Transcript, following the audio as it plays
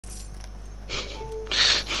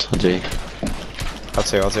I'll do. I'll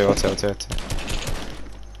two.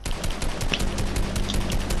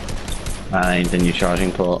 I need the new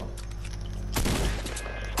charging port.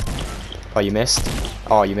 Oh, you missed?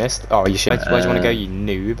 Oh, you missed? Oh, you should. Where do you want to go, you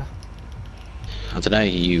noob? I don't know,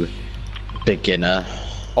 you beginner.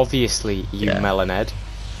 Obviously, you melonhead.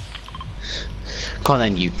 Come on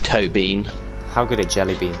then, you toe bean. How good are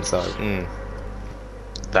jelly beans, though?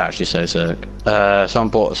 They're actually so sick. Someone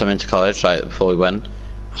bought some into college, like, before we went.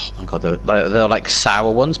 Oh my god, they're like sour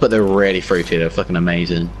ones, but they're really fruity, they're fucking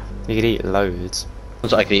amazing. You could eat loads.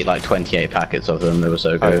 So I could eat like 28 packets of them, they were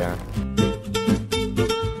so good. Oh, yeah.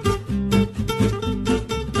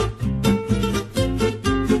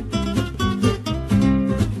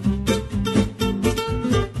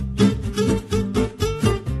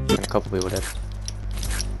 A couple people did.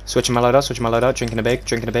 Switching my load out, drinking a big,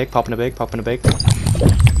 popping a big.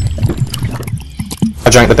 I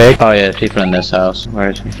drank the big. Oh yeah, people in this house. Where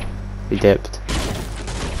is he? He dipped.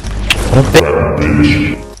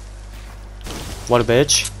 What a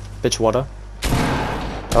bitch. Bitch water.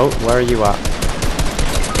 Oh, where are you at?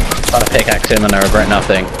 Tried to pickaxe him and I regret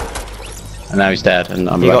nothing. And now he's dead and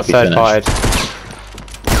I'm about to be finished. He got third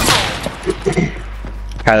parted.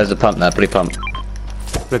 Okay, there's a pump there, blue pump.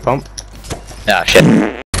 Blue pump? Ah, shit.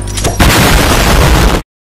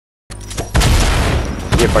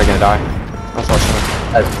 You're probably gonna die. Unfortunately.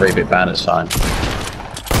 That's a pretty bit bad, it's fine.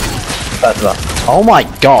 Oh my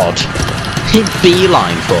god! He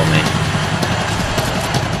beeline for me.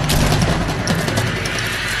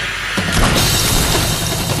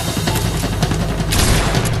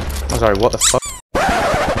 I'm sorry, what the fuck?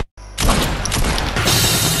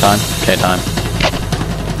 Time? Okay, time.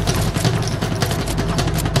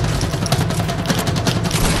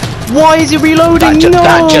 Why is he reloading?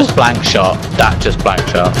 That just blank shot. That just blank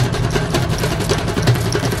shot.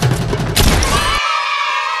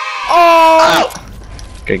 Oh! Ow!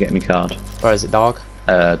 Go get me card. Where is it, dog?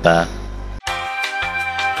 There.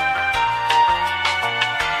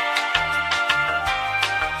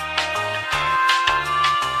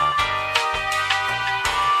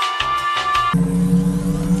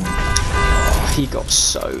 He got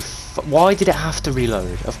so why did it have to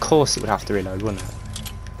reload? Of course it would have to reload, wouldn't it?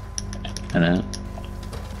 I know.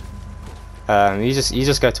 You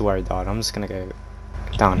just go to where he died. I'm just gonna go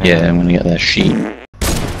down here. Yeah, I'm gonna get their sheet.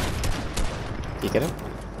 You get it?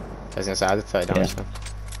 I was gonna say I did 30 damage. Yeah.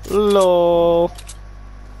 LOL.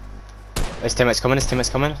 His teammate's coming. I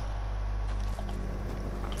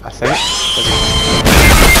think.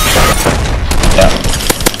 Yeah.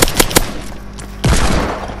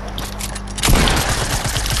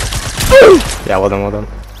 Yeah, well done.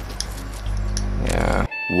 Yeah.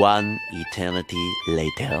 One eternity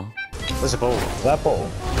later. There's a ball. Is that ball?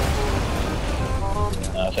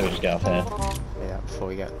 I think we just get off here. Yeah, before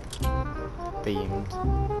we get beamed.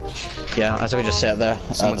 Yeah, I think we just sit up there.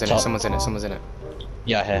 Someone's in it.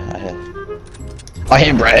 Yeah, I hear. I hear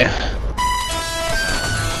him, bro.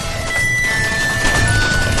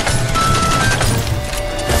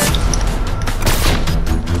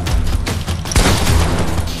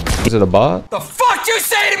 Is it a bot? The fuck you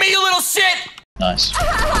say to me, you little shit! Nice.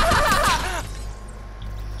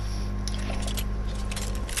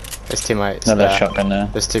 There's teammates. Another shotgun there.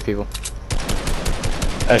 There's two people.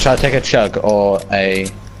 Should I take a chug or a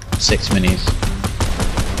 6 minis?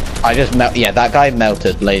 I just yeah, that guy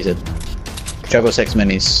melted, lasered. Chug or 6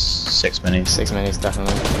 minis? 6 minis. 6 minis,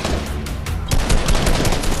 definitely.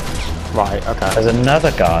 Right, okay. There's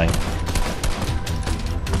another guy.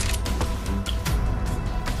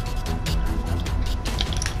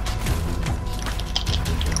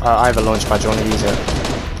 I have a launch pad, do you want to use it?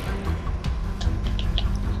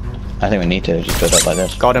 I think we need to just build up like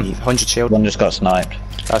this. Got him, 100 shield. One just got sniped.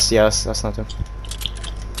 That's not him.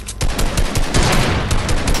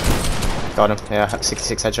 Got him, yeah,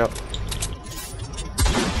 66 headshot.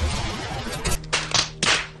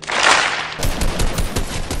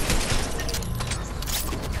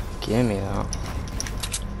 Give me that.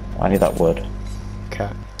 I need that wood. Okay.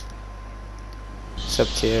 It's up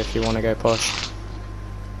to you if you want to go push.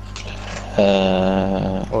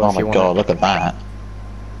 Oh my god, look at that.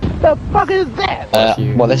 The fuck is that?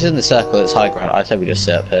 Well, this isn't the circle, it's high ground. I say we just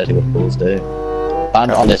sit up here, see what fools do.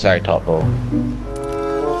 And on this very top ball.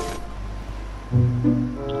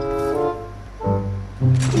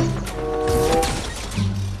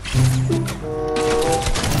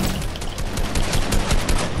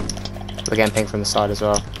 We're getting pinged from the side as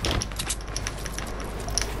well.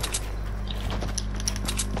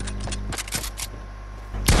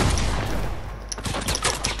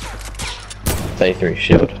 Day 3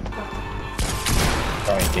 shield.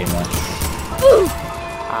 Sorry, team man.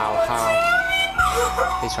 How?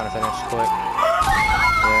 He's trying to finish quick.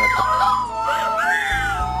 Yeah.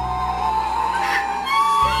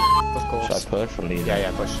 Of course. Should I push or leave?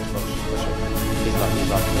 Yeah, push it. He's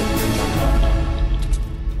back.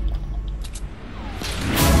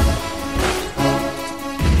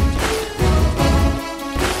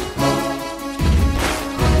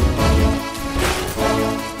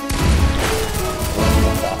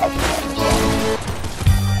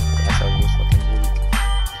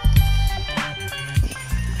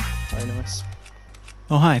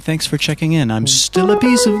 Oh hi, thanks for checking in. I'm still a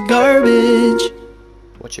piece of garbage.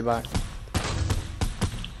 Watch your back.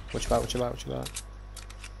 Watch your back.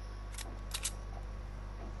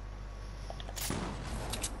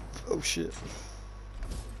 Oh shit.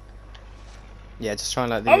 Yeah, just try and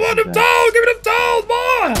let these. I want him down! Give him down,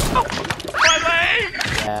 boy! My leg!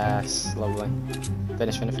 Yes, lovely.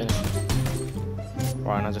 Finish.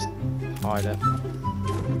 Right, now just hide it.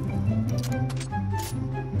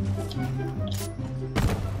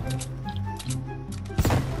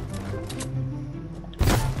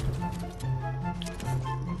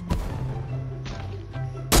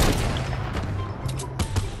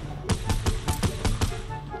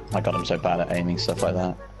 My god, I'm so bad at aiming stuff like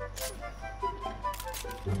that.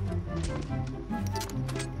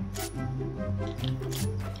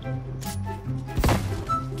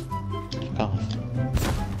 God.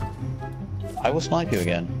 I will snipe you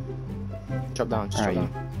again. Drop down, just drop down.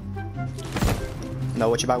 No,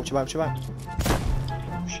 watch your back.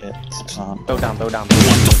 Shit. Go down. What the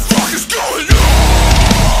fuck is going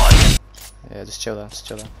on? Yeah, just chill there.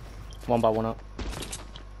 One by one up.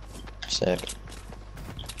 Sick.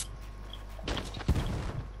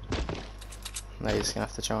 Now you're just gonna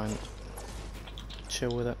have to try and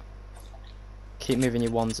chill with it. Keep moving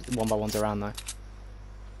your one by ones around though.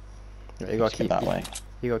 You gotta keep that way.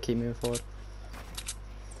 You gotta keep moving forward.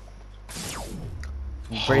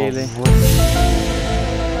 Really?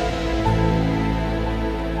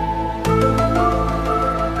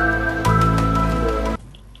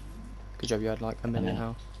 Good job, you had like a minute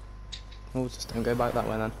now. Oh, just don't go back that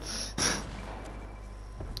way then.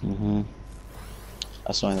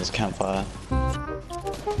 That's why there's a campfire.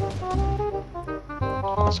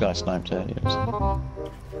 This guy sniped it.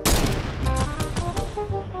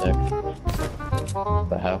 Sick. What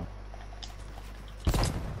the hell?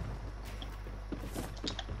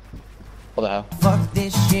 What the hell? Fuck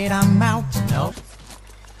this shit, I'm out. Nope.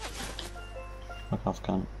 Fuck off,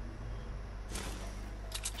 cunt.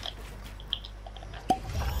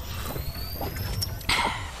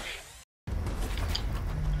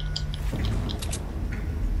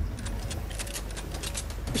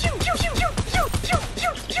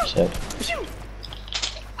 Shit.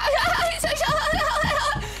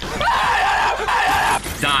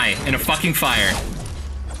 Die in a fucking fire.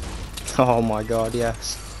 Oh my god,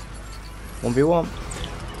 yes. 1v1.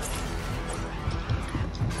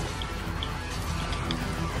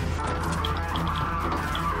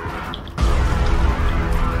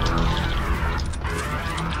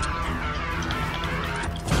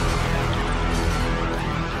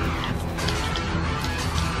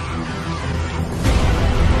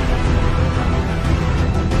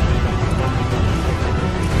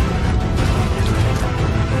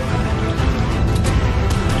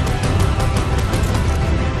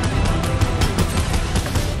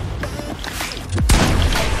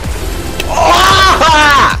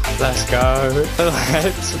 Let's go.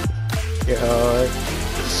 Let's go.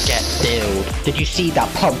 Get killed. Did you see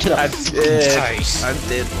that pump to the face? I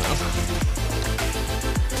did.